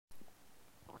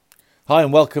Hi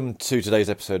and welcome to today's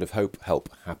episode of Hope, Help,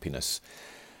 Happiness.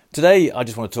 Today I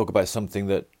just want to talk about something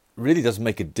that really does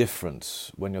make a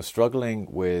difference when you're struggling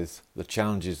with the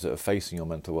challenges that are facing your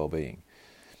mental well-being.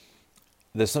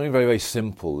 There's something very, very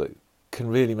simple that can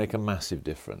really make a massive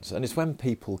difference, and it's when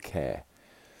people care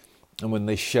and when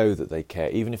they show that they care,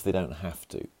 even if they don't have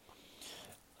to.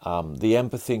 The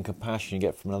empathy and compassion you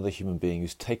get from another human being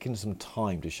who's taken some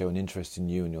time to show an interest in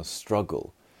you and your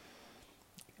struggle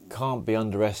can't be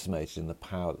underestimated in the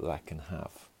power that that can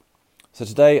have. So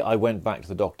today I went back to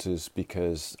the doctors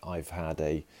because I've had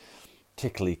a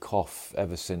tickly cough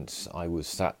ever since I was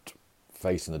sat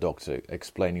facing the doctor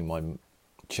explaining my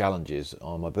challenges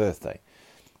on my birthday,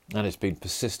 and it's been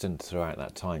persistent throughout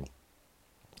that time,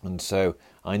 and so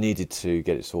I needed to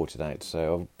get it sorted out.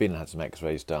 So I've been and had some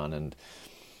x-rays done, and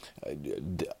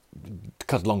to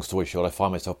cut a long story short, I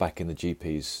find myself back in the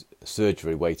GP's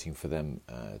surgery waiting for them,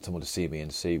 someone to see me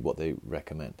and see what they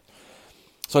recommend.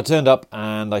 So I turned up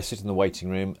and I sit in the waiting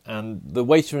room, and the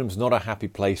waiting room's not a happy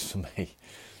place for me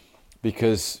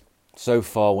because so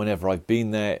far whenever I've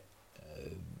been there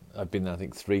I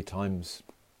think 3 times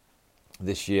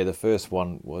this year. The first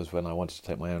one was when I wanted to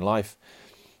take my own life,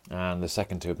 and the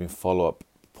second 2 have been follow-up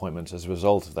appointments as a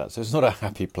result of that. So it's not a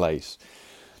happy place.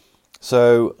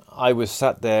 So I was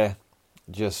sat there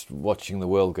just watching the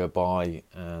world go by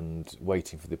and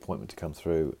waiting for the appointment to come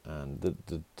through, and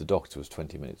the doctor was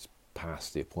 20 minutes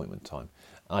past the appointment time.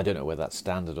 I don't know whether that's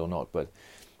standard or not, but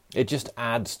it just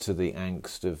adds to the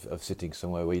angst of sitting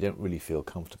somewhere where you don't really feel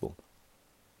comfortable.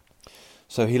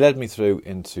 So he led me through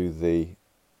into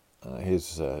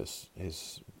his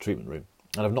treatment room,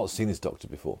 and I've not seen this doctor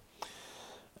before.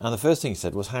 And the first thing he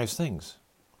said was, "How's things?"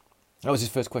 That was his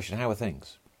first question, "How are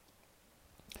things?"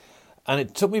 And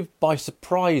it took me by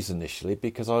surprise initially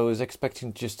because I was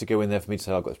expecting just to go in there for me to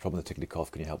say, "I've got this problem with the tickly cough,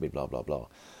 can you help me, blah, blah, blah."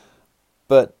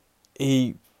 But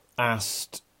he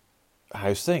asked,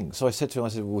 "How's things?" So I said to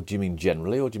him, "Well, do you mean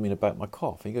generally or do you mean about my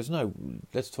cough?" And he goes, "No,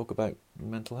 let's talk about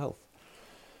mental health."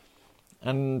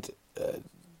 And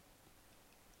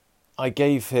I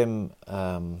gave him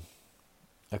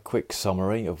a quick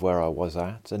summary of where I was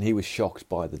at, and he was shocked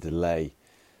by the delay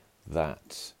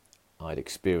that I'd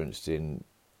experienced in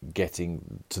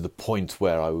getting to the point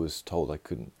where I was told I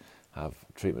couldn't have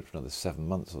treatment for another 7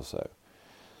 months or so.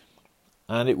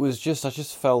 And it was just, I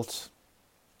just felt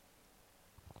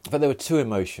there were 2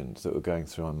 emotions that were going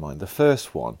through my mind. The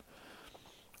first one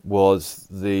was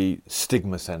the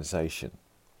stigma sensation,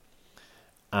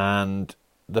 and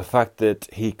the fact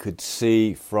that he could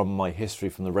see from my history,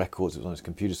 from the records that was on his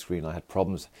computer screen, I had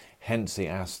problems, hence he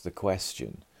asked the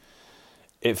question.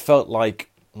 It felt like,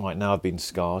 right now I've been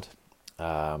scarred.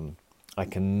 I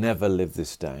can never live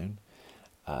this down.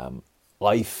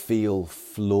 I feel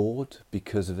flawed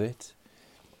because of it,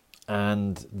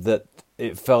 and that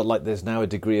it felt like there's now a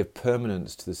degree of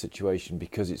permanence to the situation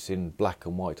because it's in black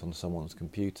and white on someone's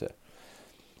computer.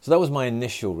 So that was my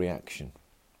initial reaction,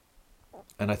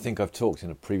 and I think I've talked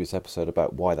in a previous episode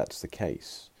about why that's the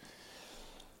case.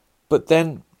 But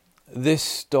then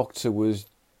this doctor was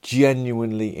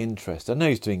genuinely interested. I know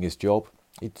he's doing his job.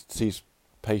 He sees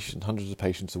hundreds of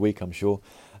patients a week, I'm sure,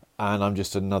 and I'm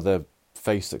just another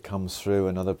face that comes through,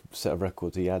 another set of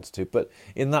records he adds to. But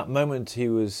in that moment he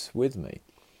was with me,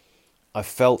 I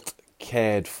felt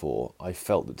cared for. I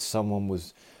felt that someone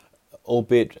was,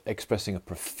 albeit expressing a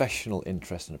professional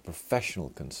interest and a professional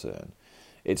concern,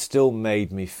 it still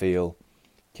made me feel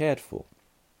cared for.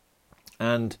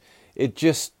 And it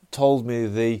just told me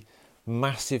the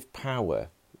massive power,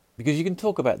 because you can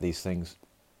talk about these things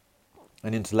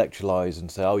and intellectualise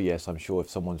and say, "Oh yes, I'm sure if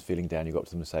someone's feeling down, you go up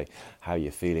to them and say, 'How are you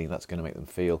feeling?' That's going to make them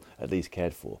feel at least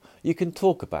cared for." You can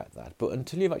talk about that, but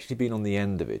until you've actually been on the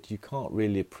end of it, you can't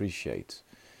really appreciate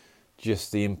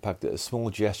just the impact that a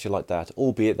small gesture like that,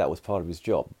 albeit that was part of his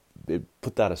job,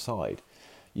 put that aside,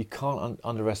 you can't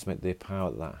underestimate the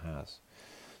power that that has.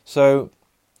 So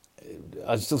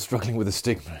I'm still struggling with the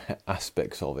stigma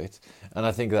aspects of it, and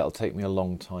I think that'll take me a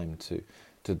long time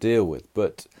to deal with,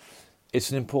 but it's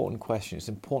an important question. It's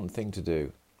an important thing to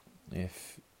do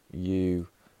if you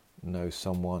know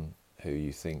someone who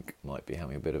you think might be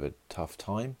having a bit of a tough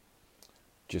time.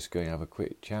 Just going to have a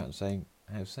quick chat and saying,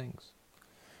 "How's things?"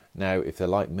 Now, if they're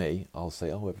like me, I'll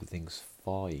say, "Oh, everything's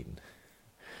fine.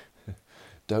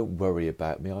 Don't worry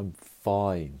about me, I'm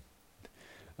fine."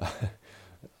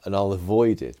 And I'll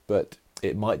avoid it. But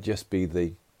it might just be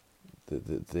the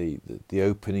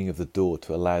opening of the door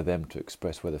to allow them to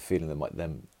express where they're feeling that might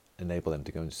then enable them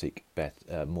to go and seek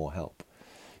more help.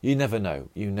 You never know.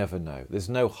 There's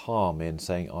no harm in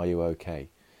saying, "Are you okay?"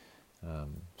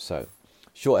 So,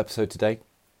 short episode today.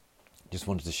 Just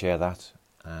wanted to share that.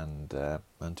 and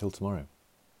until tomorrow.